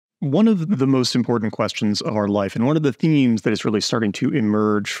One of the most important questions of our life, and one of the themes that is really starting to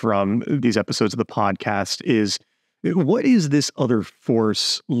emerge from these episodes of the podcast is, what is this other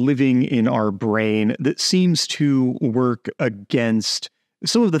force living in our brain that seems to work against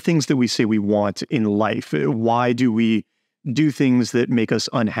some of the things that we say we want in life? Why do we do things that make us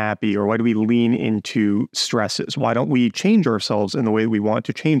unhappy, or why do we lean into stresses? Why don't we change ourselves in the way we want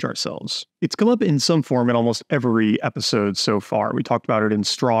to change ourselves? It's come up in some form in almost every episode so far. We talked about it in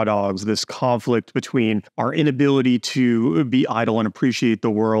Straw Dogs, this conflict between our inability to be idle and appreciate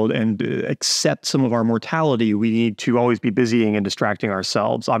the world and accept some of our mortality. We need to always be busying and distracting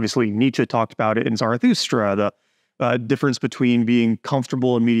ourselves. Obviously, Nietzsche talked about it in Zarathustra, the difference between being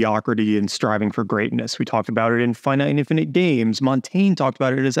comfortable in mediocrity and striving for greatness. We talked about it in Finite and Infinite Games. Montaigne talked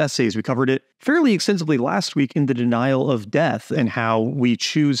about it in his essays. We covered it fairly extensively last week in The Denial of Death, and how we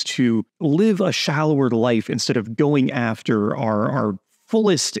choose to live a shallower life instead of going after our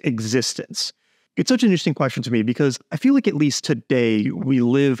fullest existence. It's such an interesting question to me because I feel like at least today we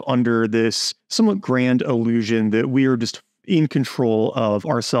live under this somewhat grand illusion that we are just in control of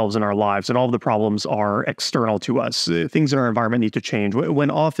ourselves and our lives, and all of the problems are external to us. Things in our environment need to change,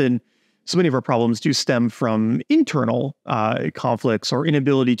 when often so many of our problems do stem from internal conflicts or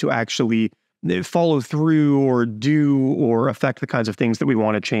inability to actually follow through or do or affect the kinds of things that we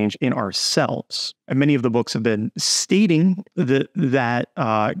want to change in ourselves. And many of the books have been stating that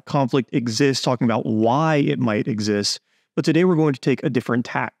conflict exists, talking about why it might exist. But today we're going to take a different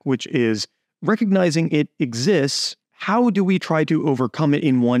tack, which is recognizing it exists. How do we try to overcome it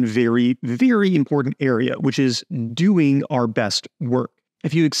in one very, very important area, which is doing our best work?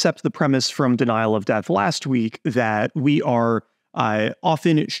 If you accept the premise from Denial of Death last week that we are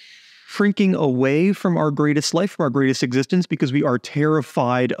often shrinking away from our greatest life, from our greatest existence, because we are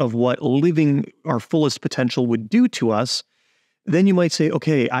terrified of what living our fullest potential would do to us, then you might say,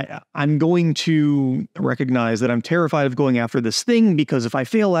 okay, I'm going to recognize that I'm terrified of going after this thing, because if I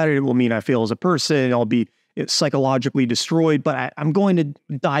fail at it, it will mean I fail as a person. I'll be psychologically destroyed, but I'm going to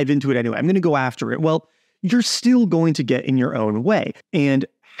dive into it anyway. I'm going to go after it. Well, you're still going to get in your own way. And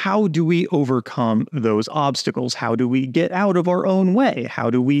how do we overcome those obstacles? How do we get out of our own way? How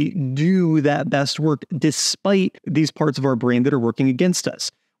do we do that best work despite these parts of our brain that are working against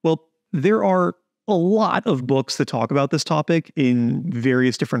us? Well, there are a lot of books that talk about this topic in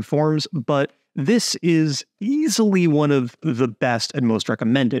various different forms, but this is easily one of the best and most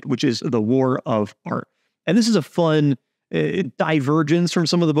recommended, which is The War of Art. And this is a fun divergence from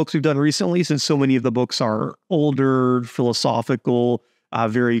some of the books we've done recently, since so many of the books are older, philosophical,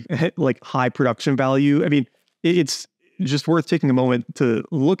 very like high production value. I mean, it's just worth taking a moment to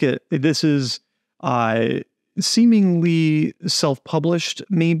look at. This is seemingly self-published,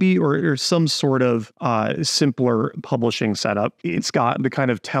 maybe, or some sort of simpler publishing setup. It's got the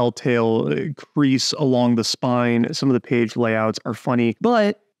kind of telltale crease along the spine. Some of the page layouts are funny,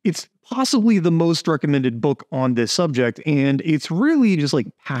 but it's possibly the most recommended book on this subject, and it's really just like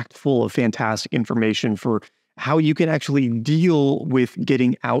packed full of fantastic information for how you can actually deal with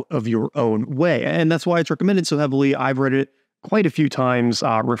getting out of your own way. And that's why it's recommended so heavily. I've read it quite a few times,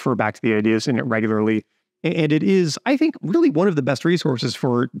 refer back to the ideas in it regularly, and it is, I think, really one of the best resources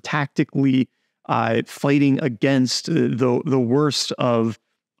for tactically fighting against the worst of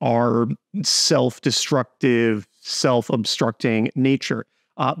our self-destructive, self-obstructing nature.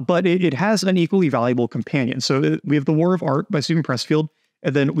 But it has an equally valuable companion. So we have The War of Art by Stephen Pressfield,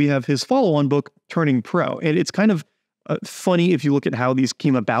 and then we have his follow-on book, Turning Pro. And it's kind of funny if you look at how these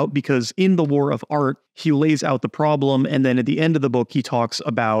came about, because in The War of Art, he lays out the problem, and then at the end of the book, he talks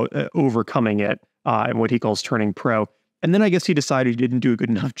about overcoming it and what he calls Turning Pro. And then I guess he decided he didn't do a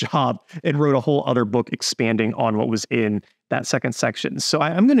good enough job and wrote a whole other book expanding on what was in that second section. So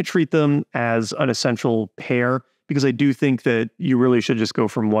I'm going to treat them as an essential pair, because I do think that you really should just go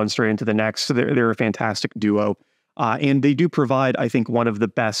from one straight into the next. So they're a fantastic duo. And they do provide, I think, one of the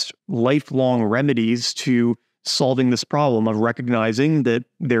best lifelong remedies to solving this problem of recognizing that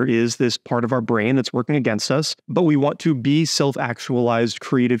there is this part of our brain that's working against us, but we want to be self-actualized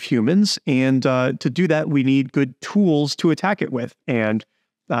creative humans. And to do that, we need good tools to attack it with. And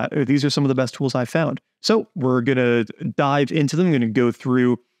these are some of the best tools I've found. So we're going to dive into them. I'm going to go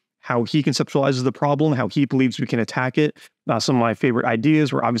through how he conceptualizes the problem, how he believes we can attack it. Some of my favorite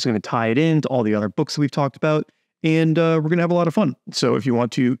ideas. We're obviously going to tie it into all the other books that we've talked about. And we're going to have a lot of fun. So if you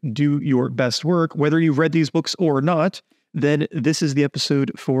want to do your best work, whether you've read these books or not, then this is the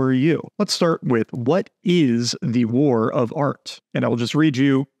episode for you. Let's start with, what is the War of Art? And I will just read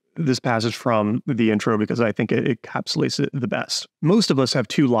you this passage from the intro because I think it encapsulates it the best. Most of us have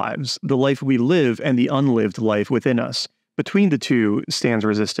two lives, the life we live and the unlived life within us. Between the two stands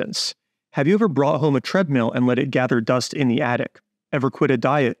resistance. Have you ever brought home a treadmill and let it gather dust in the attic? Ever quit a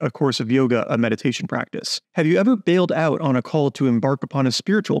diet, a course of yoga, a meditation practice? Have you ever bailed out on a call to embark upon a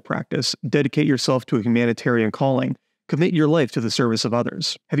spiritual practice, dedicate yourself to a humanitarian calling, commit your life to the service of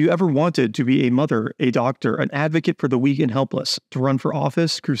others? Have you ever wanted to be a mother, a doctor, an advocate for the weak and helpless, to run for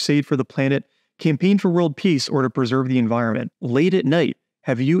office, crusade for the planet, campaign for world peace, or to preserve the environment? Late at night,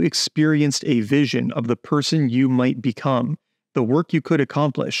 have you experienced a vision of the person you might become, the work you could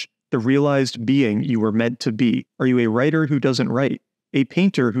accomplish, the realized being you were meant to be? Are you a writer who doesn't write, a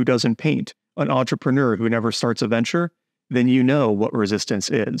painter who doesn't paint, an entrepreneur who never starts a venture? Then you know what resistance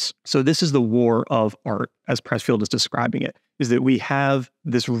is. So this is the war of art, as Pressfield is describing it, is that we have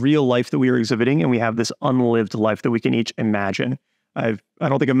this real life that we are exhibiting, and we have this unlived life that we can each imagine. I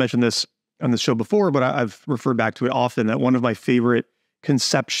don't think I've mentioned this on this show before, but I've referred back to it often, that one of my favorite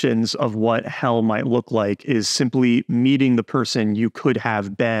conceptions of what hell might look like is simply meeting the person you could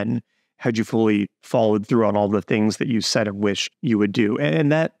have been had you fully followed through on all the things that you said and wished you would do.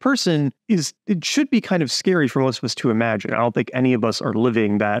 And that person it should be kind of scary for most of us to imagine. I don't think any of us are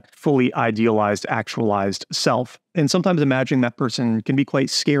living that fully idealized, actualized self. And sometimes imagining that person can be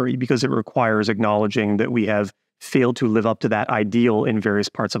quite scary because it requires acknowledging that we have failed to live up to that ideal in various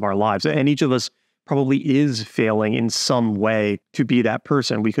parts of our lives. And each of us probably is failing in some way to be that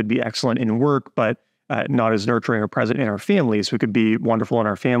person. We could be excellent in work, but not as nurturing or present in our families. We could be wonderful in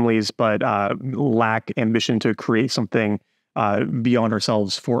our families, but lack ambition to create something beyond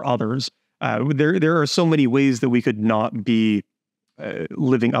ourselves for others. There are so many ways that we could not be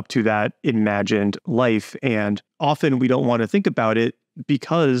living up to that imagined life. And often we don't want to think about it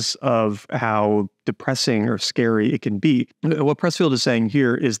because of how depressing or scary it can be. What Pressfield is saying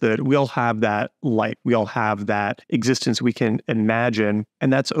here is that we all have that life. We all have that existence we can imagine,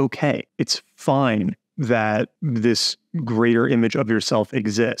 and that's okay. It's fine that this greater image of yourself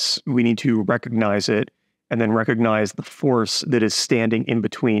exists. We need to recognize it and then recognize the force that is standing in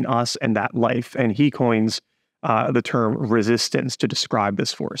between us and that life. And he coins the term resistance to describe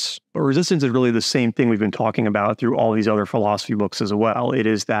this force. But resistance is really the same thing we've been talking about through all these other philosophy books as well. It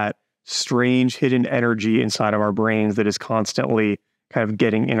is that strange hidden energy inside of our brains that is constantly kind of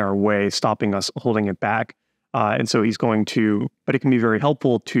getting in our way, stopping us, holding it back. And so he's going to, but it can be very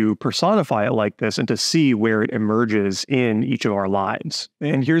helpful to personify it like this and to see where it emerges in each of our lives.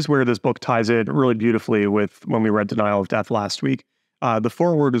 And here's where this book ties in really beautifully with when we read Denial of Death last week. The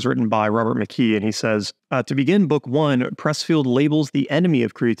foreword was written by Robert McKee, and he says, to begin book one, Pressfield labels the enemy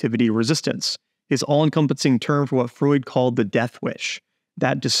of creativity resistance, his all-encompassing term for what Freud called the death wish,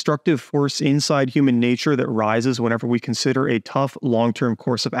 that destructive force inside human nature that rises whenever we consider a tough, long-term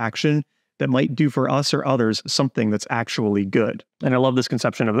course of action that might do for us or others something that's actually good. And I love this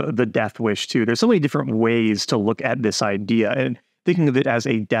conception of the death wish too. There's so many different ways to look at this idea, and thinking of it as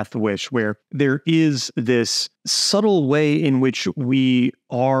a death wish, where there is this subtle way in which we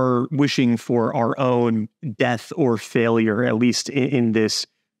are wishing for our own death or failure, at least in this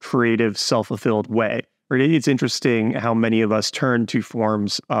creative, self-fulfilled way. It's interesting how many of us turn to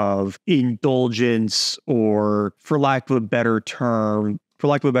forms of indulgence or, for lack of a better term,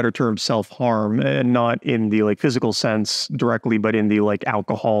 self-harm, and not in the physical sense directly, but in the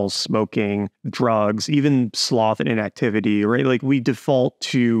alcohol, smoking, drugs, even sloth and inactivity, right? We default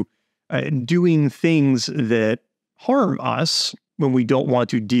to doing things that harm us when we don't want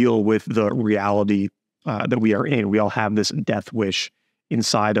to deal with the reality that we are in. We all have this death wish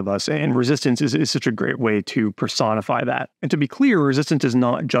inside of us, and resistance is such a great way to personify that. And to be clear, resistance is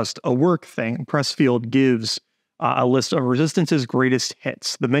not just a work thing. Pressfield gives a list of resistance's greatest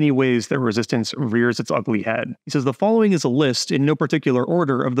hits, the many ways that resistance rears its ugly head. He says, the following is a list in no particular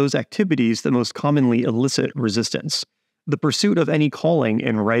order of those activities that most commonly elicit resistance. The pursuit of any calling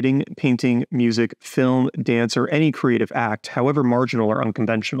in writing, painting, music, film, dance, or any creative act, however marginal or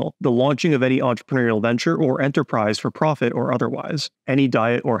unconventional. The launching of any entrepreneurial venture or enterprise for profit or otherwise. Any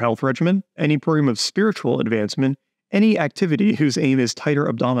diet or health regimen. Any program of spiritual advancement. Any activity whose aim is tighter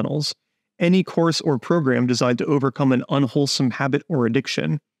abdominals. Any course or program designed to overcome an unwholesome habit or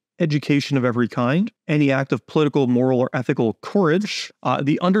addiction. Education of every kind. Any act of political, moral, or ethical courage.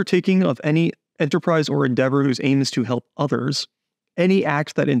 The undertaking of any enterprise or endeavor whose aim is to help others, any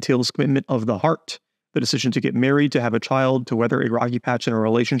act that entails commitment of the heart, the decision to get married, to have a child, to weather a rocky patch in a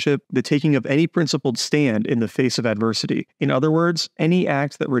relationship, the taking of any principled stand in the face of adversity. In other words, any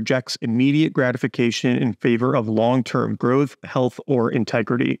act that rejects immediate gratification in favor of long-term growth, health, or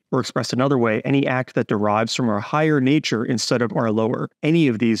integrity. Or expressed another way, any act that derives from our higher nature instead of our lower. Any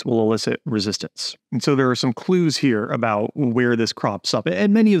of these will elicit resistance. And so there are some clues here about where this crops up,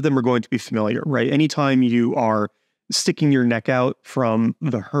 and many of them are going to be familiar, right? Anytime you are sticking your neck out from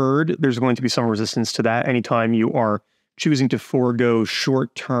the herd, there's going to be some resistance to that. Anytime you are choosing to forego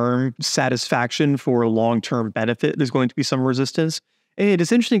short-term satisfaction for long-term benefit, there's going to be some resistance. And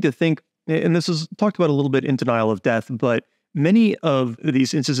it's interesting to think, and this is talked about a little bit in Denial of Death, but many of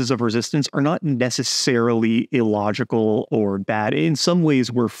these instances of resistance are not necessarily illogical or bad. In some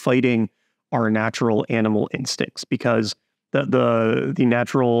ways, we're fighting our natural animal instincts, because the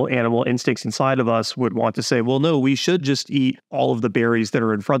natural animal instincts inside of us would want to say, well, no, we should just eat all of the berries that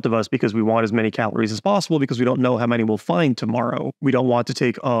are in front of us because we want as many calories as possible, because we don't know how many we'll find tomorrow. We don't want to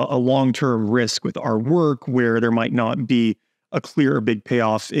take a long-term risk with our work where there might not be a clear or big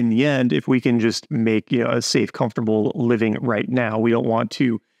payoff in the end if we can just make a safe, comfortable living right now. We don't want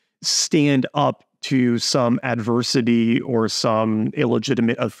to stand up to some adversity or some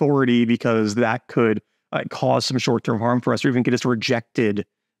illegitimate authority, because that could cause some short-term harm for us, or even get us rejected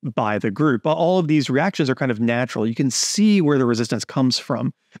by the group. But all of these reactions are kind of natural. You can see where the resistance comes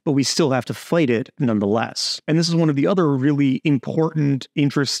from, but we still have to fight it nonetheless. And this is one of the other really important,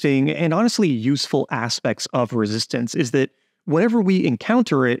 interesting, and honestly useful aspects of resistance, is that whenever we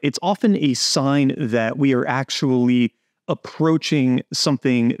encounter it, it's often a sign that we are actually approaching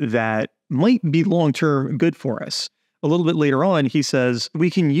something that might be long-term good for us. A little bit later on, he says, we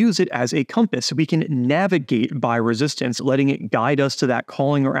can use it as a compass. We can navigate by resistance, letting it guide us to that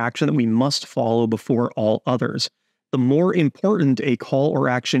calling or action that we must follow before all others. The more important a call or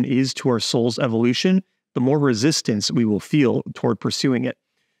action is to our soul's evolution, the more resistance we will feel toward pursuing it.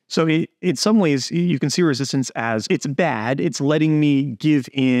 So in some ways, you can see resistance as it's bad. It's letting me give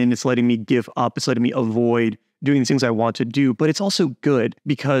in. It's letting me give up. It's letting me avoid doing the things I want to do. But it's also good,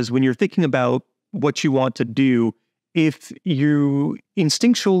 because when you're thinking about what you want to do, if you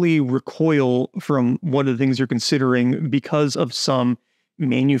instinctually recoil from one of the things you're considering because of some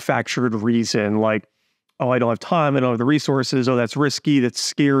manufactured reason, like, oh, I don't have time, I don't have the resources, oh, that's risky, that's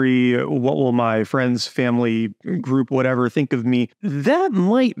scary, what will my friends, family, group, whatever think of me? That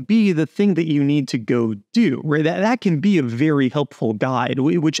might be the thing that you need to go do, right? That can be a very helpful guide.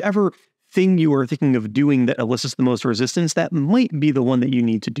 Whichever thing you are thinking of doing that elicits the most resistance, that might be the one that you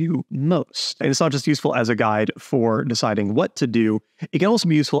need to do most. And it's not just useful as a guide for deciding what to do, it can also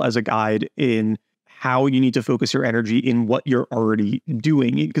be useful as a guide in how you need to focus your energy in what you're already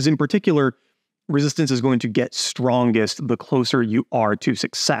doing. Because in particular, resistance is going to get strongest the closer you are to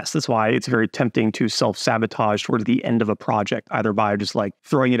success. That's why it's very tempting to self-sabotage toward the end of a project, either by just like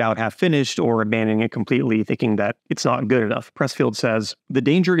throwing it out half finished or abandoning it completely, thinking that it's not good enough. Pressfield says, the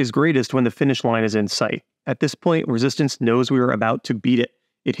danger is greatest when the finish line is in sight. At this point, resistance knows we are about to beat it.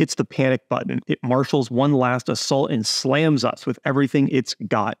 It hits the panic button. It marshals one last assault and slams us with everything it's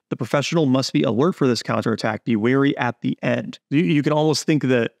got. The professional must be alert for this counterattack, be wary at the end. You can almost think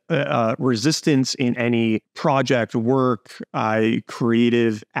that resistance in any project, work,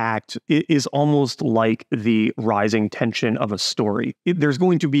 creative act is almost like the rising tension of a story. There's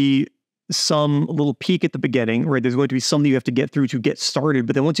going to be some little peak at the beginning, right? There's going to be something you have to get through to get started.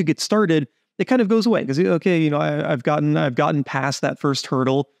 But then once you get started, it kind of goes away, because, okay, I've gotten past that first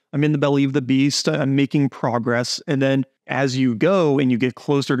hurdle. I'm in the belly of the beast. I'm making progress. And then as you go and you get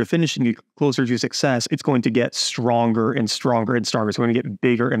closer to finishing, you get closer to success, it's going to get stronger and stronger and stronger. It's going to get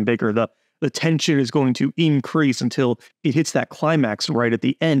bigger and bigger. The tension is going to increase until it hits that climax right at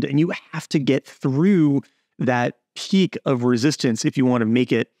the end. And you have to get through that peak of resistance if you want to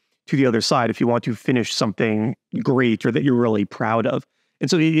make it to the other side, if you want to finish something great or that you're really proud of. And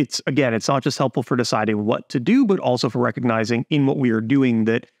so it's not just helpful for deciding what to do, but also for recognizing in what we are doing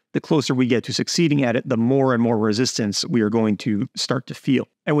that the closer we get to succeeding at it, the more and more resistance we are going to start to feel.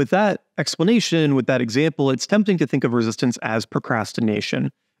 And with that explanation, with that example, it's tempting to think of resistance as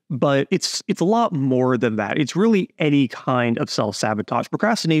procrastination, but it's a lot more than that. It's really any kind of self-sabotage.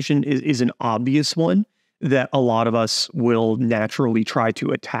 Procrastination is an obvious one that a lot of us will naturally try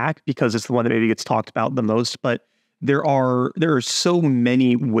to attack because it's the one that maybe gets talked about the most, but there are so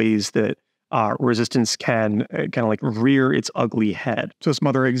many ways that resistance can kind of like rear its ugly head. So some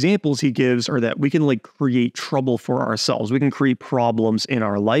other examples he gives are that we can like create trouble for ourselves. We can create problems in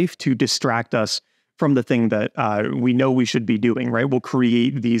our life to distract us from the thing that we know we should be doing, right? We'll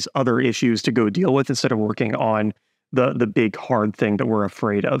create these other issues to go deal with instead of working on the big hard thing that we're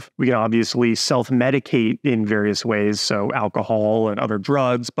afraid of. We can obviously self-medicate in various ways, so alcohol and other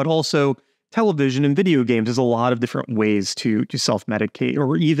drugs, but also television and video games. There's a lot of different ways to self-medicate,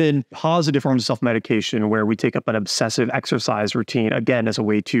 or even positive forms of self-medication where we take up an obsessive exercise routine, again, as a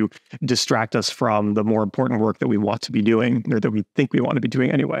way to distract us from the more important work that we want to be doing, or that we think we want to be doing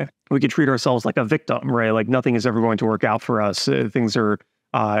anyway. We could treat ourselves like a victim, right? Like nothing is ever going to work out for us. Things are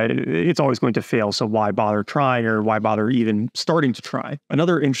it's always going to fail. So why bother trying, or why bother even starting to try?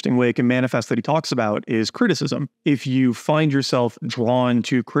 Another interesting way it can manifest that he talks about is criticism. If you find yourself drawn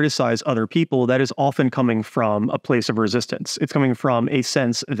to criticize other people, that is often coming from a place of resistance. It's coming from a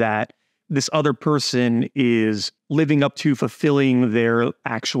sense that this other person is living up to fulfilling their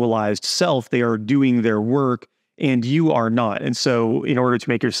actualized self. They are doing their work and you are not. And so in order to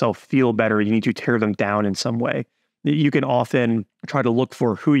make yourself feel better, you need to tear them down in some way. You can often try to look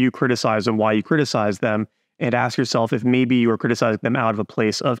for who you criticize and why you criticize them, and ask yourself if maybe you are criticizing them out of a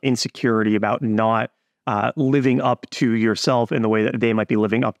place of insecurity about not living up to yourself in the way that they might be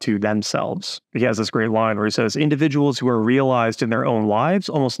living up to themselves. He has this great line where he says, individuals who are realized in their own lives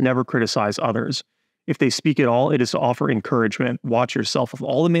almost never criticize others. If they speak at all, it is to offer encouragement. Watch yourself. Of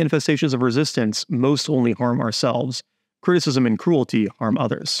all the manifestations of resistance, most only harm ourselves. Criticism and cruelty harm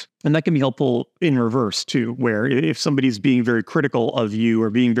others. And that can be helpful in reverse too, where if somebody's being very critical of you or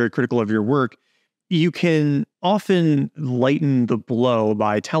being very critical of your work, you can often lighten the blow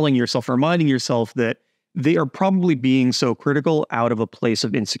by telling yourself, reminding yourself that they are probably being so critical out of a place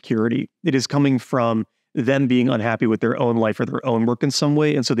of insecurity. It is coming from them being unhappy with their own life or their own work in some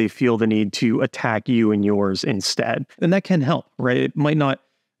way, and so they feel the need to attack you and yours instead. And that can help, right? It might not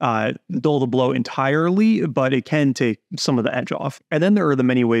dull the blow entirely, but it can take some of the edge off. And then there are the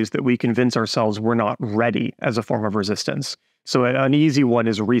many ways that we convince ourselves we're not ready as a form of resistance. So an easy one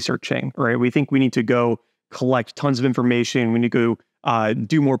is researching, right? We think we need to go collect tons of information. We need to go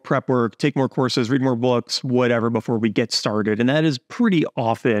do more prep work, take more courses, read more books, whatever, before we get started. And that is pretty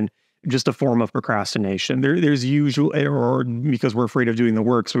often just a form of procrastination. There's usually, or because we're afraid of doing the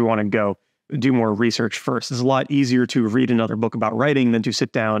work, so we want to go do more research first. It's a lot easier to read another book about writing than to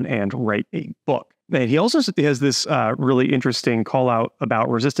sit down and write a book. And he also has this really interesting call out about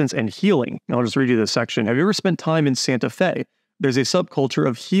resistance and healing. I'll just read you this section. Have you ever spent time in Santa Fe? There's a subculture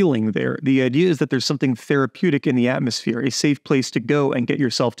of healing there. The idea is that there's something therapeutic in the atmosphere, a safe place to go and get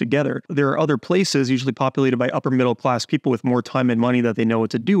yourself together. There are other places, usually populated by upper middle class people with more time and money that they know what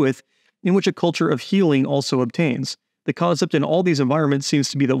to do with, in which a culture of healing also obtains. The concept in all these environments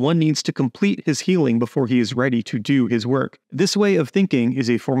seems to be that one needs to complete his healing before he is ready to do his work. This way of thinking is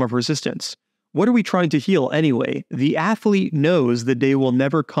a form of resistance. What are we trying to heal anyway? The athlete knows the day will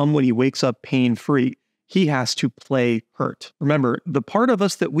never come when he wakes up pain-free. He has to play hurt. Remember, the part of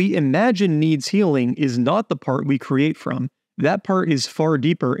us that we imagine needs healing is not the part we create from. That part is far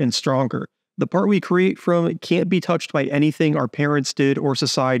deeper and stronger. The part we create from can't be touched by anything our parents did or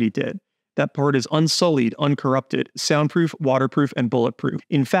society did. That part is unsullied, uncorrupted, soundproof, waterproof, and bulletproof.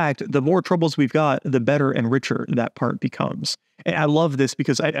 In fact, the more troubles we've got, the better and richer that part becomes. And I love this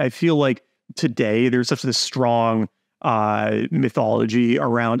because I feel like today there's such this strong mythology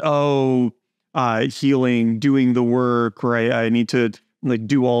around, healing, doing the work, right? I need to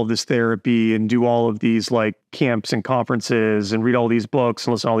do all of this therapy and do all of these camps and conferences and read all these books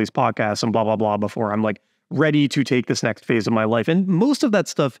and listen to all these podcasts and blah, blah, blah before I'm ready to take this next phase of my life. And most of that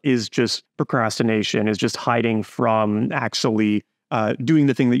stuff is just procrastination, is just hiding from actually doing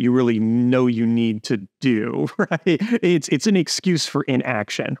the thing that you really know you need to do, right? It's an excuse for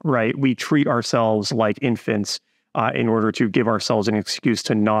inaction, right? We treat ourselves like infants in order to give ourselves an excuse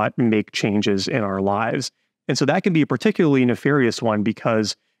to not make changes in our lives. And so that can be a particularly nefarious one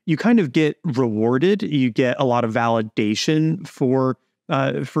because you kind of get rewarded. You get a lot of validation for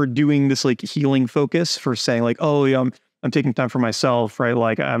doing this healing focus, for saying I'm taking time for myself,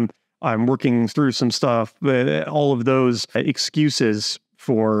 right? I'm working through some stuff, but all of those excuses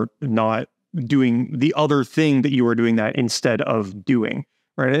for not doing the other thing that you are doing that instead of doing,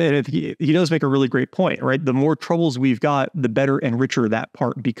 right? And he does make a really great point, right? The more troubles we've got, the better and richer that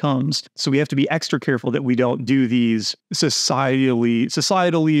part becomes. So we have to be extra careful that we don't do these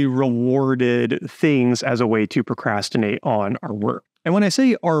societally rewarded things as a way to procrastinate on our work. And when I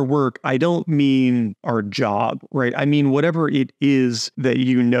say our work, I don't mean our job, right? I mean whatever it is that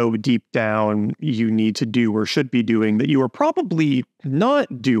you know deep down you need to do or should be doing that you are probably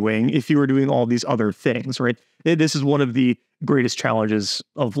not doing if you were doing all these other things, right? This is one of the greatest challenges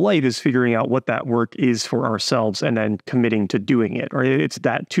of life, is figuring out what that work is for ourselves and then committing to doing it, right? It's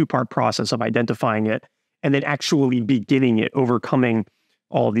that two-part process of identifying it and then actually beginning it, overcoming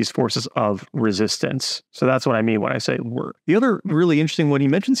all of these forces of resistance. So that's what I mean when I say work. The other really interesting one he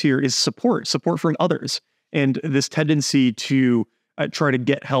mentions here is support from others, and this tendency to try to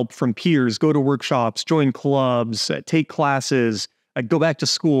get help from peers, go to workshops, join clubs, take classes, go back to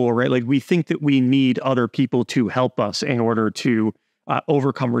school, right? We think that we need other people to help us in order to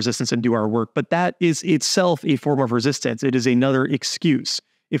overcome resistance and do our work. But that is itself a form of resistance. It is another excuse.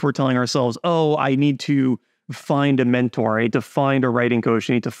 If we're telling ourselves, I need to find a mentor, I need to find a writing coach,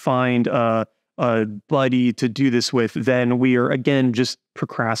 I need to find a buddy to do this with, then we are, again, just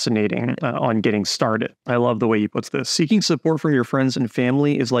procrastinating on getting started. I love the way he puts this. Seeking support from your friends and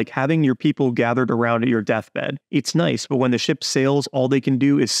family is like having your people gathered around at your deathbed. It's nice, but when the ship sails, all they can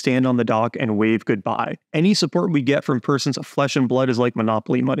do is stand on the dock and wave goodbye. Any support we get from persons of flesh and blood is like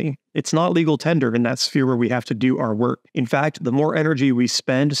monopoly money. It's not legal tender in that sphere where we have to do our work. In fact, the more energy we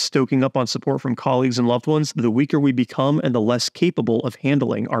spend stoking up on support from colleagues and loved ones, the weaker we become and the less capable of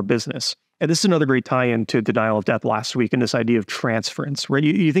handling our business. And this is another great tie-in to denial of death last week and this idea of transference, right?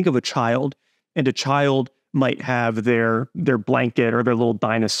 You think of a child, and a child might have their blanket or their little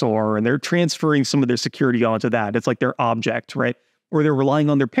dinosaur, and they're transferring some of their security onto that. It's like their object, right? Or they're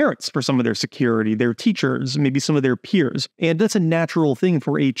relying on their parents for some of their security, their teachers, maybe some of their peers. And that's a natural thing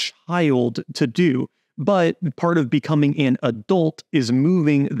for a child to do. But part of becoming an adult is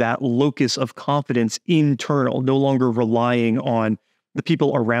moving that locus of confidence internal, no longer relying on the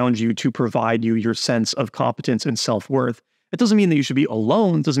people around you to provide you your sense of competence and self-worth. It doesn't mean that you should be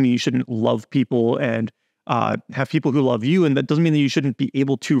alone. It doesn't mean you shouldn't love people and have people who love you. And that doesn't mean that you shouldn't be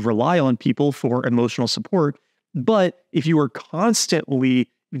able to rely on people for emotional support. But if you are constantly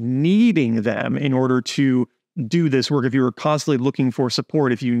needing them in order to do this work, if you are constantly looking for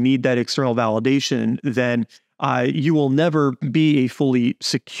support, if you need that external validation, then you will never be a fully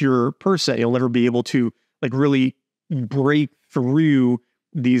secure person. You'll never be able to really break through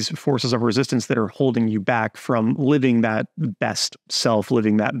these forces of resistance that are holding you back from living that best self,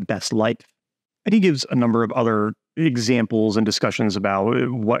 living that best life. And he gives a number of other examples and discussions about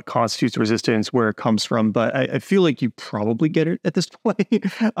what constitutes resistance, where it comes from, but I feel like you probably get it at this point.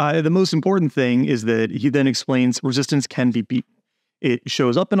 The most important thing is that he then explains resistance can be beaten. It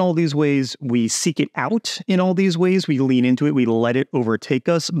shows up in all these ways. We seek it out in all these ways. We lean into it. We let it overtake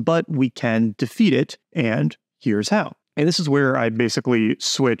us, but we can defeat it. And here's how. And this is where I basically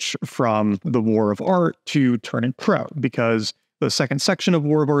switch from the War of Art to Turning Pro, because the second section of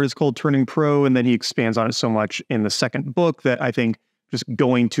War of Art is called Turning Pro, and then he expands on it so much in the second book that I think just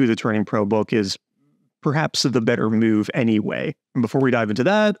going to the Turning Pro book is perhaps the better move anyway. And before we dive into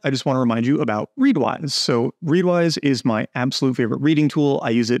that, I just want to remind you about Readwise. So Readwise is my absolute favorite reading tool. I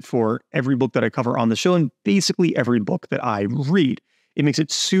use it for every book that I cover on the show and basically every book that I read. It makes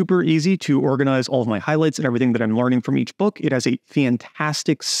it super easy to organize all of my highlights and everything that I'm learning from each book. It has a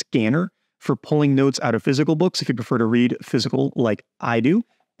fantastic scanner for pulling notes out of physical books if you prefer to read physical like I do.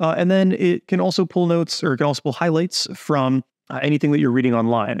 And then it can also pull notes, or it can also pull highlights from anything that you're reading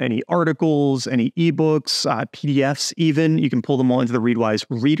online, any articles, any ebooks, PDFs even. You can pull them all into the Readwise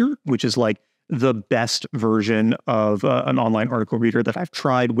Reader, which is like the best version of an online article reader that I've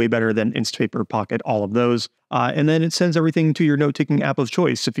tried, way better than Instapaper, Pocket, all of those. And then it sends everything to your note-taking app of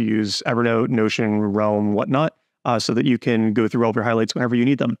choice if you use Evernote, Notion, Realm, whatnot, so that you can go through all of your highlights whenever you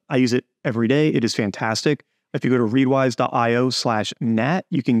need them. I use it every day. It is fantastic. If you go to readwise.io/nat,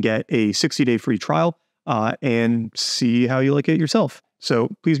 you can get a 60-day free trial and see how you like it yourself. So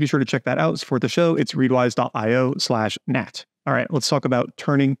please be sure to check that out. Support the show. It's readwise.io/nat. All right, let's talk about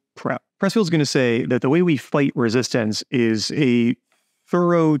Turning Pro. Pressfield's going to say that the way we fight resistance is a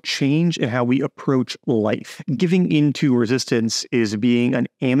thorough change in how we approach life. Giving into resistance is being an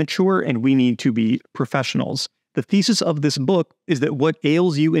amateur, and we need to be professionals. The thesis of this book is that what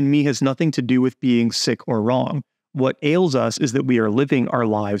ails you and me has nothing to do with being sick or wrong. What ails us is that we are living our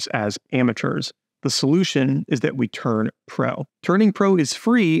lives as amateurs. The solution is that we turn pro. Turning pro is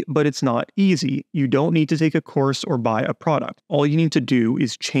free, but it's not easy. You don't need to take a course or buy a product. All you need to do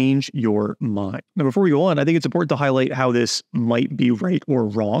is change your mind. Now, before we go on, I think it's important to highlight how this might be right or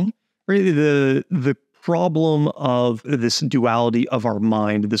wrong. Right? The problem of this duality of our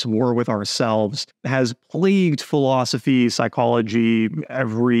mind, this war with ourselves, has plagued philosophy, psychology,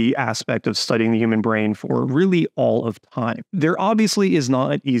 every aspect of studying the human brain for really all of time. There obviously is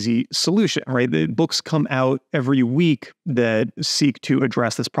not an easy solution, right? The books come out every week that seek to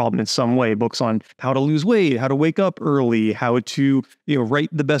address this problem in some way. Books on how to lose weight, how to wake up early, how to, write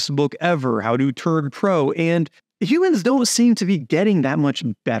the best book ever, how to turn pro, and humans don't seem to be getting that much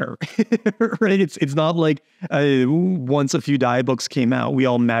better, right? It's not like once a few diet books came out, we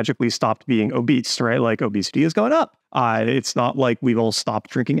all magically stopped being obese, right? Like obesity has gone up. It's not like we've all stopped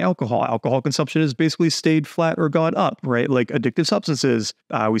drinking alcohol. Alcohol consumption has basically stayed flat or gone up, right? Like addictive substances,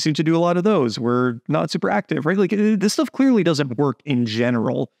 we seem to do a lot of those. We're not super active, right? Like this stuff clearly doesn't work in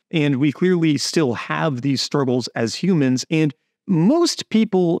general. And we clearly still have these struggles as humans. And most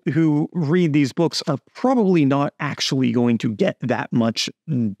people who read these books are probably not actually going to get that much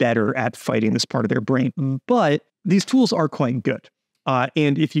better at fighting this part of their brain, but these tools are quite good.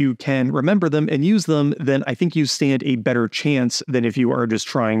 And if you can remember them and use them, then I think you stand a better chance than if you are just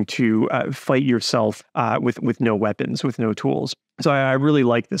trying to fight yourself with no weapons, with no tools. So I really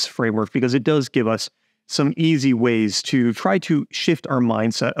like this framework because it does give us some easy ways to try to shift our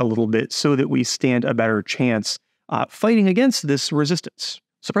mindset a little bit so that we stand a better chance fighting against this resistance.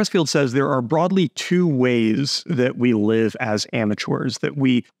 So Pressfield says there are broadly two ways that we live as amateurs, that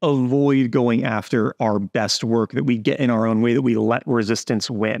we avoid going after our best work, that we get in our own way, that we let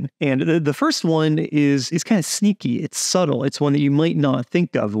resistance win. And the first one is kind of sneaky. It's subtle. It's one that you might not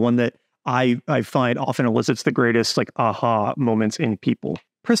think of, one that I find often elicits the greatest aha moments in people.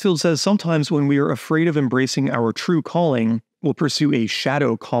 Pressfield says sometimes when we are afraid of embracing our true calling, we'll pursue a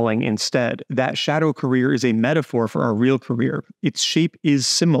shadow calling instead. That shadow career is a metaphor for our real career. Its shape is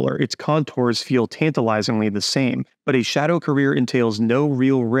similar. Its contours feel tantalizingly the same. But a shadow career entails no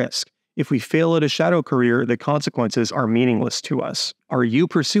real risk. If we fail at a shadow career, the consequences are meaningless to us. Are you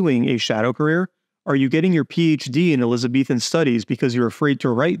pursuing a shadow career? Are you getting your PhD in Elizabethan studies because you're afraid to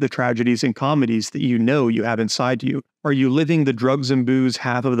write the tragedies and comedies that you know you have inside you? Are you living the drugs and booze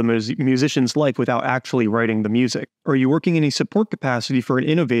half of the musician's life without actually writing the music? Are you working in a support capacity for an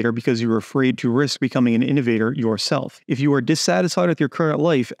innovator because you're afraid to risk becoming an innovator yourself? If you are dissatisfied with your current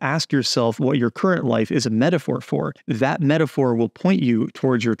life, ask yourself what your current life is a metaphor for. That metaphor will point you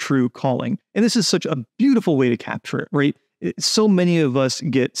towards your true calling. And this is such a beautiful way to capture it, right? So many of us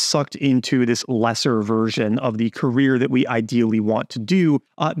get sucked into this lesser version of the career that we ideally want to do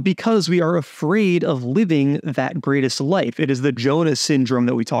because we are afraid of living that greatest life. It is the Jonah syndrome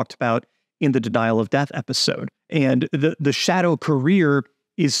that we talked about in the denial of death episode. And the shadow career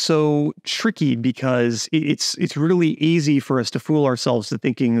is so tricky because it's really easy for us to fool ourselves to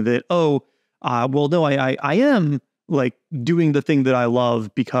thinking that, no, I am like doing the thing that I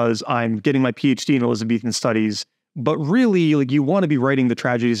love because I'm getting my PhD in Elizabethan studies. But really, like, you want to be writing the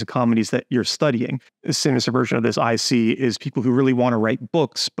tragedies and comedies that you're studying. A sinister version of this I see is people who really want to write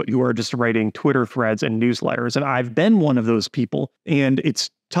books, but who are just writing Twitter threads and newsletters. And I've been one of those people. And it's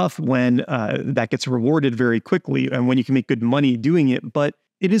tough when that gets rewarded very quickly and when you can make good money doing it. But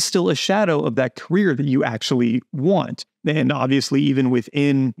it is still a shadow of that career that you actually want. And obviously, even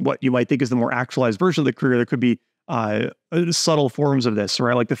within what you might think is the more actualized version of the career, there could be subtle forms of this,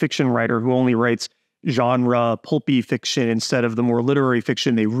 right? Like the fiction writer who only writes genre pulpy fiction instead of the more literary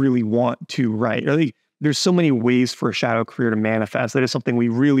fiction they really want to write. I think there's so many ways for a shadow career to manifest. That is something we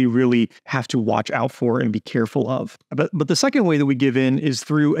really, really have to watch out for and be careful of. But the second way that we give in is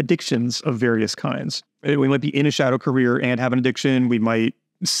through addictions of various kinds. We might be in a shadow career and have an addiction. We might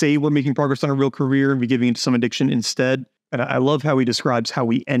say we're making progress on a real career and be giving into some addiction instead. And I love how he describes how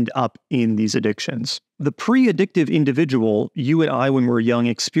we end up in these addictions. The pre-addictive individual, you and I when we're young,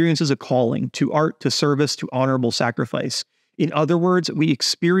 experiences a calling to art, to service, to honorable sacrifice. In other words, we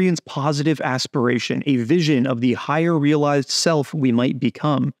experience positive aspiration, a vision of the higher realized self we might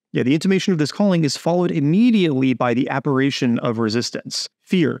become. Yeah, the intimation of this calling is followed immediately by the apparition of resistance,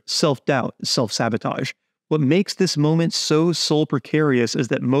 fear, self-doubt, self-sabotage. What makes this moment so soul precarious is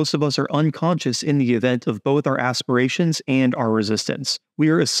that most of us are unconscious in the event of both our aspirations and our resistance. We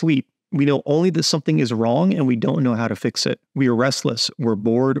are asleep. We know only that something is wrong and we don't know how to fix it. We are restless, we're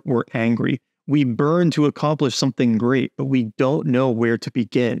bored, we're angry. We burn to accomplish something great, but we don't know where to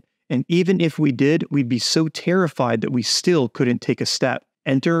begin. And even if we did, we'd be so terrified that we still couldn't take a step.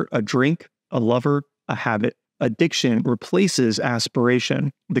 Enter a drink, a lover, a habit. Addiction replaces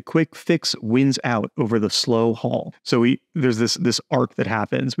aspiration. The quick fix wins out over the slow haul. So there's this arc that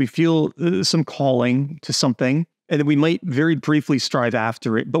happens. We feel some calling to something, and then we might very briefly strive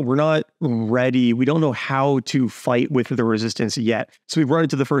after it, but we're not ready. We don't know how to fight with the resistance yet. So we run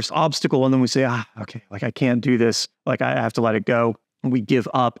into the first obstacle, and then we say, okay, like I can't do this. Like I have to let it go. We give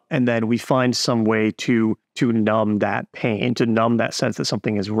up, and then we find some way to numb that pain, to numb that sense that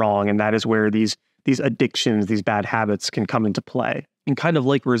something is wrong. And that is where these addictions, these bad habits can come into play. And kind of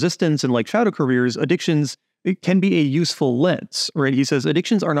like resistance and like shadow careers, addictions, it can be a useful lens, right? He says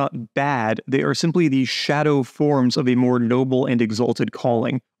addictions are not bad. They are simply the shadow forms of a more noble and exalted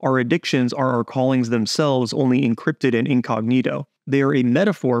calling. Our addictions are our callings themselves, only encrypted and incognito. They are a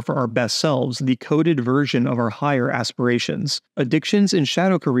metaphor for our best selves, the coded version of our higher aspirations. Addictions and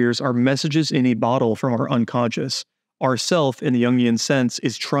shadow careers are messages in a bottle from our unconscious. Our self, in the Jungian sense,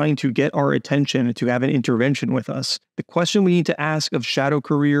 is trying to get our attention to have an intervention with us. The question we need to ask of shadow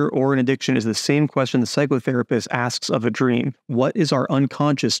career or an addiction is the same question the psychotherapist asks of a dream. What is our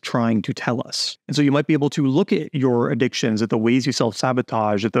unconscious trying to tell us? And so you might be able to look at your addictions, at the ways you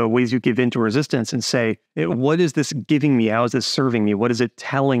self-sabotage, at the ways you give in to resistance and say, what is this giving me? How is this serving me? What is it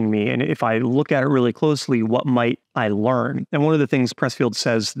telling me? And if I look at it really closely, what might I learn. And one of the things Pressfield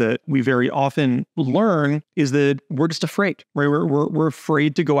says that we very often learn is that we're just afraid, right? We're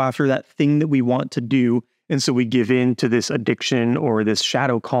afraid to go after that thing that we want to do. And so we give in to this addiction or this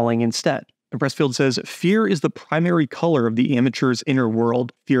shadow calling instead. And Pressfield says, fear is the primary color of the amateur's inner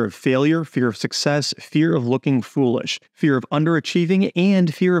world. Fear of failure, fear of success, fear of looking foolish, fear of underachieving,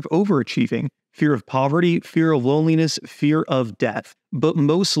 and fear of overachieving. Fear of poverty, fear of loneliness, fear of death. But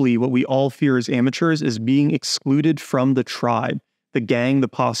mostly what we all fear as amateurs is being excluded from the tribe, the gang, the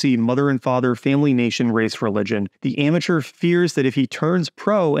posse, mother and father, family, nation, race, religion. The amateur fears that if he turns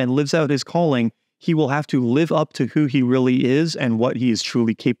pro and lives out his calling, he will have to live up to who he really is and what he is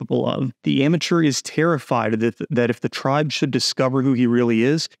truly capable of. The amateur is terrified that if the tribe should discover who he really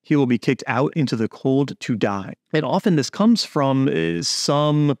is, he will be kicked out into the cold to die. And often this comes from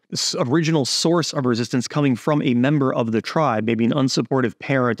some original source of resistance coming from a member of the tribe, maybe an unsupportive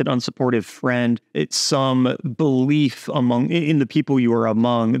parent, an unsupportive friend. It's some belief in the people you are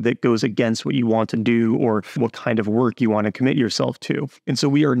among that goes against what you want to do or what kind of work you want to commit yourself to. And so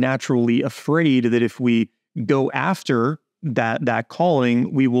we are naturally afraid that if we go after that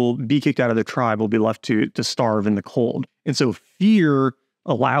calling, we will be kicked out of the tribe, we'll be left to starve in the cold. And so fear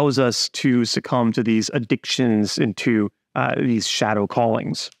allows us to succumb to these addictions and to these shadow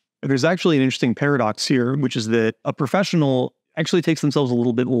callings. There's actually an interesting paradox here, which is that a professional actually takes themselves a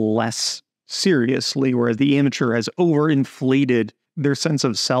little bit less seriously, whereas the amateur has overinflated their sense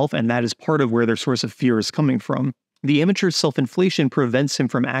of self, and that is part of where their source of fear is coming from. The amateur's self-inflation prevents him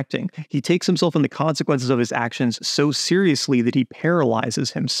from acting. He takes himself and the consequences of his actions so seriously that he paralyzes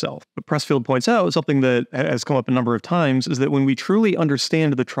himself. But Pressfield points out something that has come up a number of times is that when we truly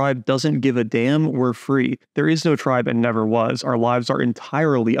understand the tribe doesn't give a damn, we're free. There is no tribe and never was. Our lives are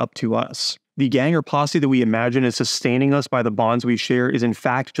entirely up to us. The gang or posse that we imagine is sustaining us by the bonds we share is in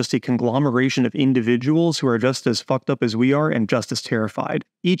fact just a conglomeration of individuals who are just as fucked up as we are and just as terrified.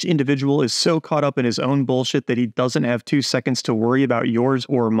 Each individual is so caught up in his own bullshit that he doesn't have 2 seconds to worry about yours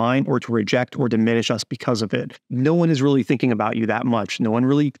or mine or to reject or diminish us because of it. No one is really thinking about you that much. No one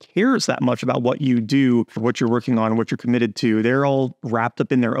really cares that much about what you do, what you're working on, what you're committed to. They're all wrapped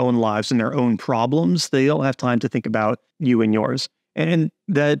up in their own lives and their own problems. They don't have time to think about you and yours. And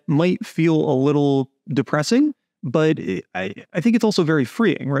that might feel a little depressing, but I think it's also very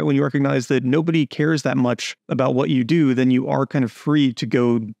freeing, right? When you recognize that nobody cares that much about what you do, then you are kind of free to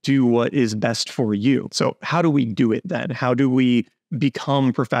go do what is best for you. So how do we do it then? How do we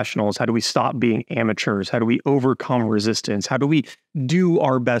become professionals? How do we stop being amateurs? How do we overcome resistance? How do we do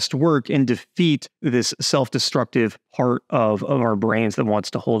our best work and defeat this self-destructive part of our brains that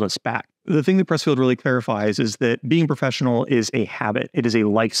wants to hold us back? The thing that Pressfield really clarifies is that being professional is a habit. It is a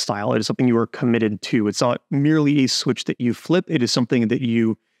lifestyle. It is something you are committed to. It's not merely a switch that you flip. It is something that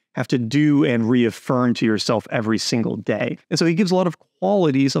you have to do and reaffirm to yourself every single day. And so he gives a lot of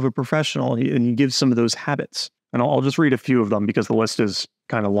qualities of a professional, and he gives some of those habits. And I'll just read a few of them because the list is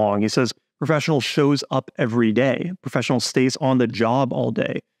kind of long. He says, professional shows up every day. Professional stays on the job all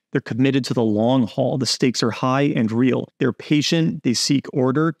day. They're committed to the long haul. The stakes are high and real. They're patient. They seek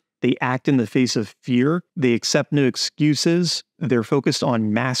order. They act in the face of fear. They accept no excuses. They're focused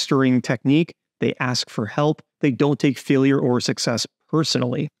on mastering technique. They ask for help. They don't take failure or success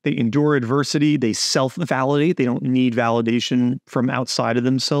personally. They endure adversity. They self-validate. They don't need validation from outside of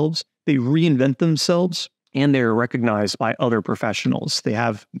themselves. They reinvent themselves. And they're recognized by other professionals. They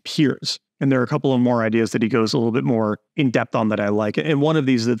have peers. And there are a couple of more ideas that he goes a little bit more in depth on that I like. And one of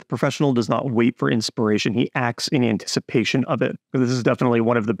these is that the professional does not wait for inspiration. He acts in anticipation of it. This is definitely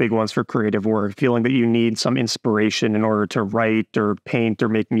one of the big ones for creative work, feeling that you need some inspiration in order to write or paint or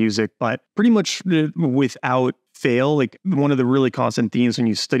make music. But pretty much without fail, like one of the really constant themes when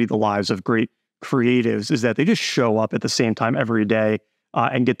you study the lives of great creatives is that they just show up at the same time every day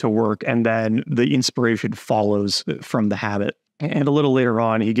and get to work, and then the inspiration follows from the habit. And a little later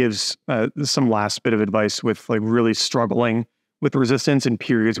on, he gives some last bit of advice with like really struggling with resistance in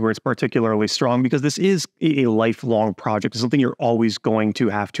periods where it's particularly strong, because this is a lifelong project. It's something you're always going to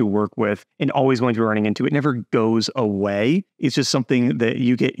have to work with and always going to be running into. It never goes away. It's just something that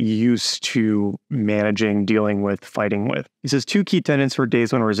you get used to managing, dealing with, fighting with. He says 2 key tenets for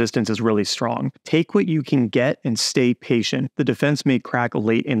days when resistance is really strong. Take what you can get and stay patient. The defense may crack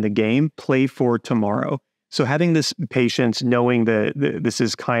late in the game. Play for tomorrow. So having this patience, knowing that this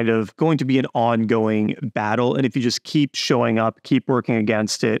is kind of going to be an ongoing battle, and if you just keep showing up, keep working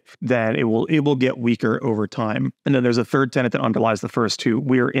against it, then it will get weaker over time. And then there's a third tenet that underlies the first 2.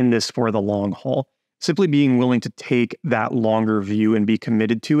 We are in this for the long haul. Simply being willing to take that longer view and be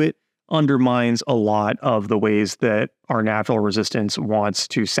committed to it undermines a lot of the ways that our natural resistance wants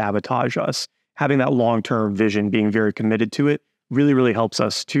to sabotage us. having that long-term vision, being very committed to it, really, really helps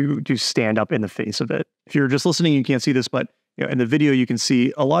us to stand up in the face of it. If you're just listening, you can't see this, but in the video, you can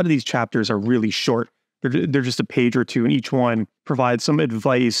see a lot of these chapters are really short. They're just a page or two, and each one provides some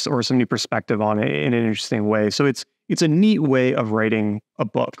advice or some new perspective on it in an interesting way. So it's a neat way of writing a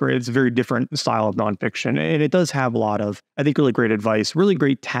book, right? It's a very different style of nonfiction, and it does have a lot of, I think, really great advice, really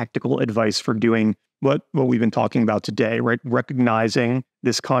great tactical advice for doing what we've been talking about today, right? Recognizing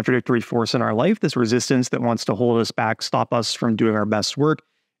this contradictory force in our life, this resistance that wants to hold us back, stop us from doing our best work,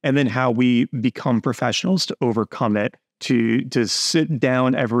 and then how we become professionals to overcome it, to sit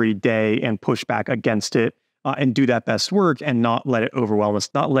down every day and push back against it, and do that best work and not let it overwhelm us,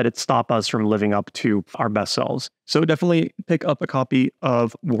 not let it stop us from living up to our best selves. So definitely pick up a copy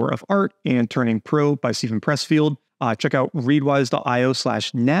of War of Art and Turning Pro by Stephen Pressfield. Check out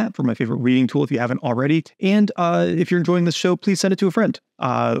readwise.io/nat for my favorite reading tool if you haven't already. And if you're enjoying this show, please send it to a friend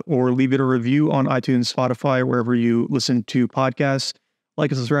or leave it a review on iTunes, Spotify, wherever you listen to podcasts. Like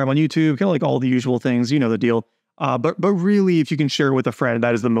and subscribe on YouTube, kind of like all the usual things, you know the deal. But really, if you can share it with a friend,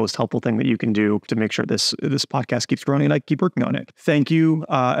 that is the most helpful thing that you can do to make sure this podcast keeps growing and I keep working on it. Thank you,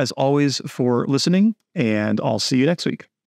 as always, for listening, and I'll see you next week.